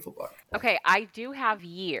beautiful, beautiful book. Okay, I do have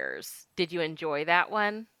Years. Did you enjoy that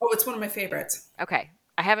one? Oh, it's one of my favorites. Okay.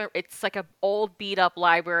 I haven't, it's like a old beat up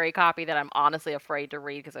library copy that I'm honestly afraid to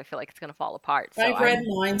read because I feel like it's going to fall apart. So I've read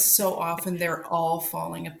mine so often, they're all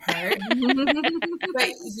falling apart. But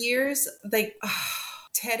years, like,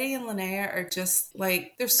 Teddy and Linnea are just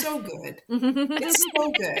like, they're so good. It's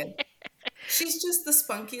so good. She's just the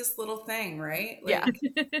spunkiest little thing, right? Like,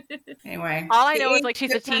 yeah. Anyway. All I know is like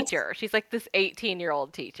she's a teacher. She's like this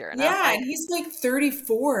 18-year-old teacher. And yeah, and he's like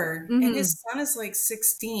 34 and his son is like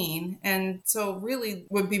 16. And so really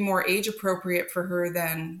would be more age appropriate for her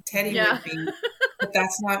than Teddy would be. But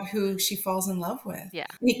that's not who she falls in love with. Yeah.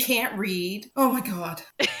 He can't read. Oh my God.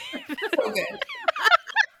 So good.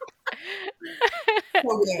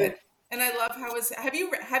 So good. And I love how it's, have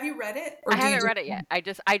you read it? Or I haven't read it yet.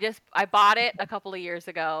 I bought it a couple of years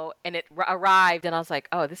ago and it arrived and I was like,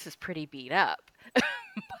 oh, this is pretty beat up.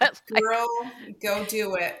 But girl, go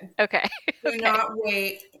do it. Okay. Do not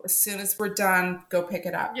wait. As soon as we're done, go pick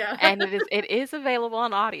it up. Yeah. And it is available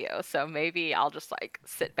on audio. So maybe I'll just like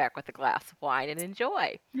sit back with a glass of wine and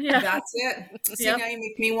enjoy. Yeah. That's it. See, now you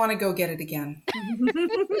make me want to go get it again.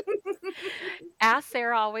 As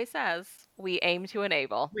Sarah always says, we aim to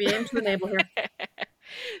enable. We aim to enable here.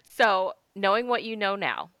 So, knowing what you know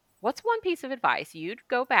now, what's one piece of advice you'd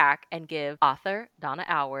go back and give author Donna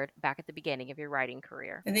Alward back at the beginning of your writing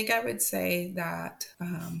career? I think I would say that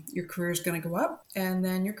your career is going to go up and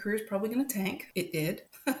then your career is probably going to tank. It did.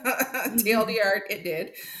 TLDR, it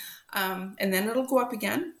did. And then it'll go up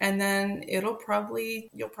again and then you'll probably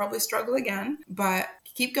struggle again, but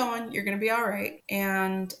keep going. You're going to be all right.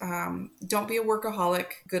 And don't be a workaholic.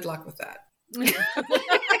 Good luck with that. Because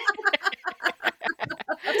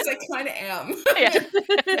I kind of am. Yeah.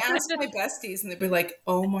 Ask my besties and they'd be like,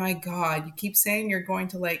 oh my God, you keep saying you're going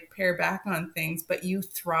to like pare back on things, but you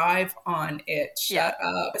thrive on it. Shut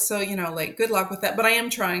up. So, like good luck with that. But I am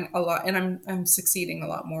trying a lot and I'm succeeding a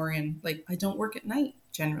lot more in like, I don't work at night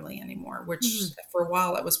generally anymore, which for a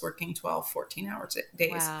while I was working 12, 14 hours a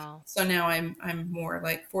days. Wow. So now I'm more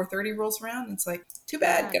like 4:30 rolls around. And it's like, too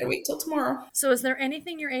bad. Got to wait till tomorrow. So is there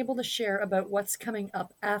anything you're able to share about what's coming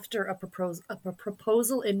up after a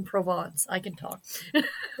proposal in Provence? I can talk.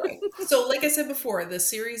 Right. So like I said before, the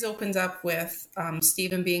series opens up with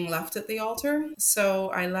Stephen being left at the altar. So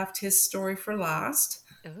I left his story for last.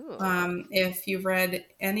 If you've read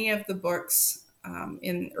any of the books,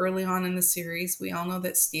 in early on in the series, we all know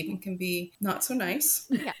that Stephen can be not so nice.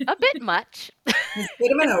 Yeah, a bit much. He's a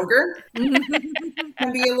bit of an ogre.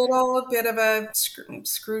 Can be a little bit of a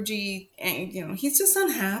Scroogey, and he's just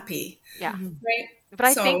unhappy. Yeah. Right. But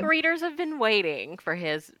I think readers have been waiting for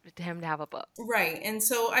him to have a book. Right. And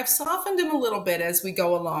so I've softened him a little bit as we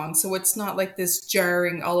go along. So it's not like this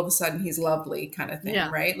jarring, all of a sudden he's lovely kind of thing,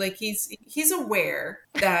 right? Like he's aware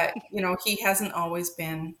that, he hasn't always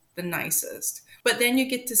been the nicest. But then you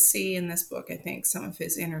get to see in this book, I think, some of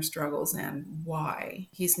his inner struggles and why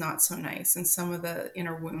he's not so nice and some of the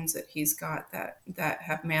inner wounds that he's got that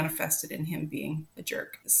have manifested in him being a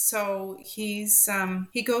jerk. So he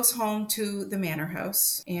goes home to the manor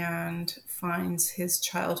house and finds his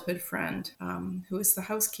childhood friend, who is the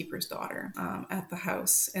housekeeper's daughter, at the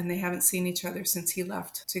house. And they haven't seen each other since he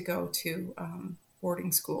left to go to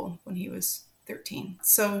boarding school when he was 13.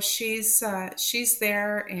 So she's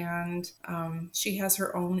there and she has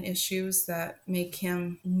her own issues that make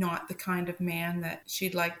him not the kind of man that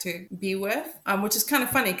she'd like to be with, which is kind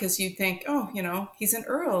of funny because you think, he's an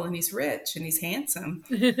earl and he's rich and he's handsome.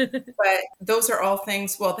 But those are all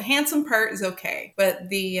things, well, the handsome part is okay, but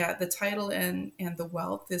the title and the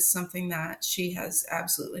wealth is something that she has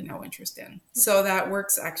absolutely no interest in. So that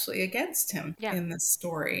works actually against him in this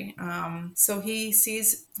story. So he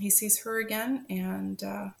sees her again and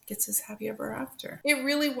gets his happy ever after. It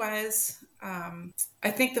really was,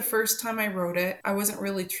 I think the first time I wrote it, I wasn't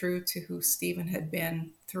really true to who Stephen had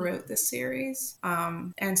been throughout the series.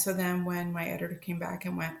 And so then when my editor came back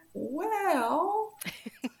and went, well,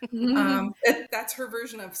 that's her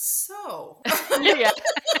version of so. Yeah.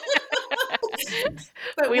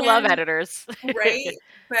 But we love editors. Right.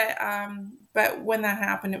 But when that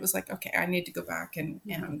happened, it was like, okay, I need to go back and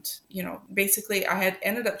basically I had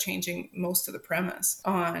ended up changing most of the premise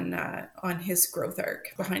on his growth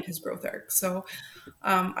arc, behind his growth arc. So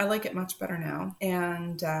I like it much better now.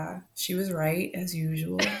 And she was right, as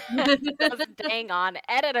usual. Dang on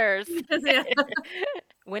editors.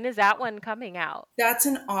 When is that one coming out? That's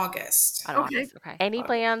in August. Okay. Any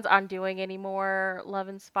plans on doing any more Love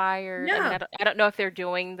Inspired? Yeah. I don't know if they're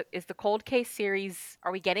doing, is the Cold Case series,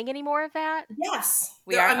 are we getting any more of that? Yes.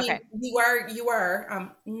 We are? I mean, you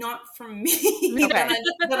are, not from me that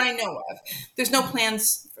I know of. There's no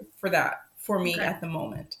plans for that for me at the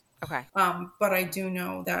moment. Okay. But I do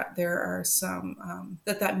know that there are some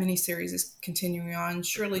that miniseries is continuing on.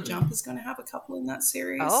 Shirley Jump is going to have a couple in that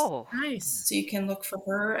series. Oh, Nice. So you can look for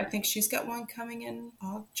her. I think she's got one coming in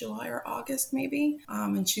July or August, maybe.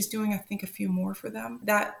 And she's doing, I think, a few more for them.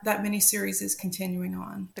 That miniseries is continuing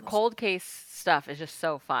on. the cold case stuff is just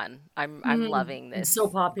so fun. I'm loving this. It's so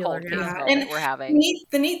popular. Cold case Yeah. moment And we're having.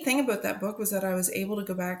 the neat thing about that book was that I was able to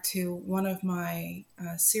go back to one of my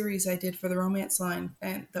series I did for the romance line,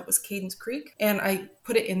 and that was Cadence Creek, and I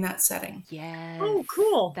put it in that setting. Yes. Oh,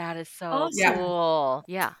 cool. That is so Awesome. cool.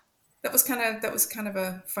 Yeah. That was kind of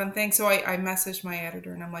a fun thing. So I messaged my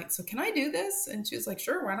editor and I'm like, so can I do this? And she was like,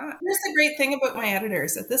 sure, why not? Here's the great thing about my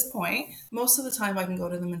editors. At this point, most of the time I can go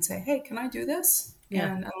to them and say, hey, can I do this? Yeah.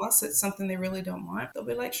 And unless it's something they really don't want, they'll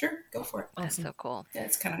be like, sure, go for it. That's so cool. Yeah,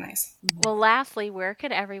 it's kind of nice. Well, lastly, where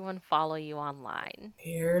can everyone follow you online?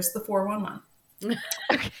 Here's the 411.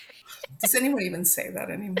 Does anyone even say that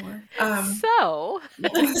anymore? So,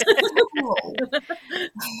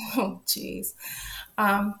 oh, geez.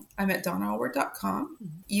 I'm at DonnaAlward.com.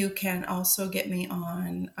 You can also get me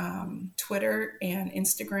on Twitter and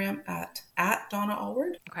Instagram at Donna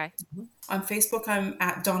Alward. okay. On Facebook, I'm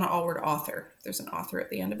at Donna Alward Author. There's an author at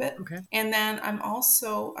the end of it. Okay. And then I'm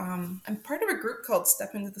also I'm part of a group called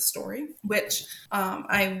Step Into the Story, which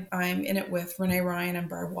I'm in it with Renee Ryan and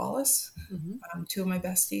Barb Wallace, two of my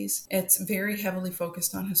besties. It's very heavily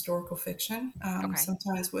focused on historical fiction,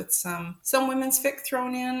 sometimes with some women's fic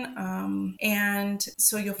thrown in, and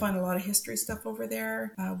so you'll find a lot of history stuff over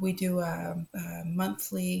there. We do a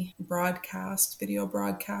monthly video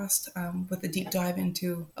broadcast with a deep dive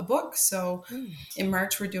into a book. So in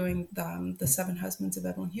March, we're doing the Seven Husbands of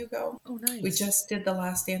Evelyn Hugo. Oh, nice. We just did The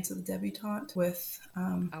Last Dance of the Debutante with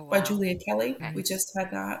wow. by Julia Kelly. Okay. We just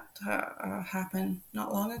had that happen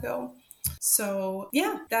not long ago. So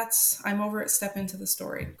yeah, I'm over at Step Into the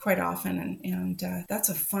Story quite often, and that's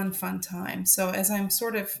a fun time. So as I'm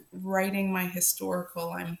sort of writing my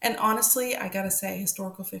historical, and honestly, I gotta say,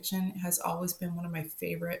 historical fiction has always been one of my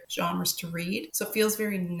favorite genres to read. So it feels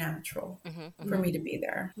very natural for me to be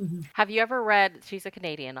there. Have you ever read? She's a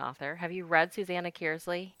Canadian author. Have you read Susanna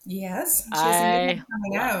Kearsley? Yes, she has a new one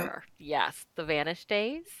coming out. Her. Yes, The Vanished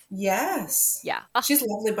Days. Yes, Yeah, she's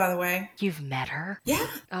lovely, by the way. you've met her. Yeah,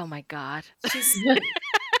 Oh my God. she's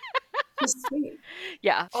sweet.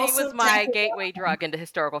 Yeah, she Also, was my Jennifer- gateway drug into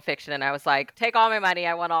historical fiction, and I was like, take all my money.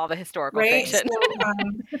 I want all the historical Right. fiction.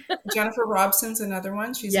 So, Jennifer Robson's another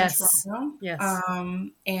one. She's Yes. in Toronto. Yes.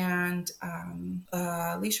 And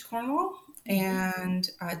Alicia Cornwall and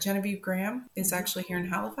Genevieve Graham is actually here in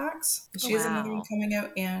Halifax. She has another one coming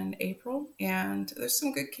out in April. And there's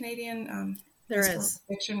some good Canadian There is.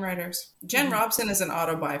 fiction writers. Jen Robson is an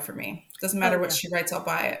auto buy for me. Doesn't matter what she writes, I'll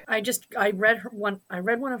buy it. I read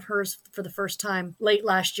one of hers for the first time late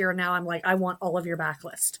last year. And now I'm like, I want all of your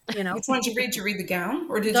backlist. You know, Which one did you read? Did you read The Gown,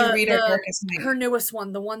 or did you read Our Darkest Night? her newest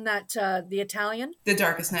one, the one that the Italian. The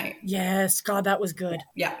Darkest Night. Yes, God, that was good.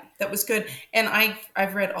 Yeah, that was good. And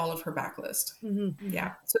I've read all of her backlist.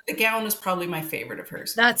 Yeah, so The Gown is probably my favorite of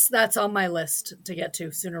hers. That's on my list to get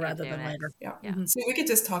to sooner rather than later. Yeah. Yeah. So we could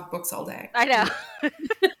just talk books all day. I know.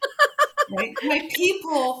 Right? My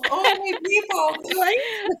people. Oh, my people.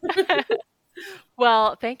 Right?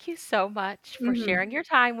 Well, thank you so much for sharing your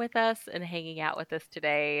time with us and hanging out with us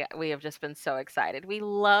today. We have just been so excited. We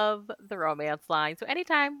love the romance line. So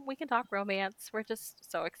anytime we can talk romance, we're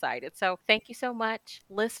just so excited. So thank you so much.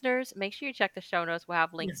 Listeners, make sure you check the show notes. We'll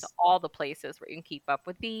have links to all the places where you can keep up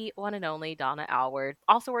with the one and only Donna Alward.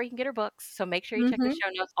 Also where you can get her books. So make sure you check the show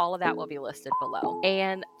notes. All of that will be listed below.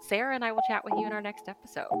 And Sarah and I will chat with you in our next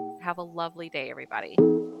episode. Have a lovely day, everybody.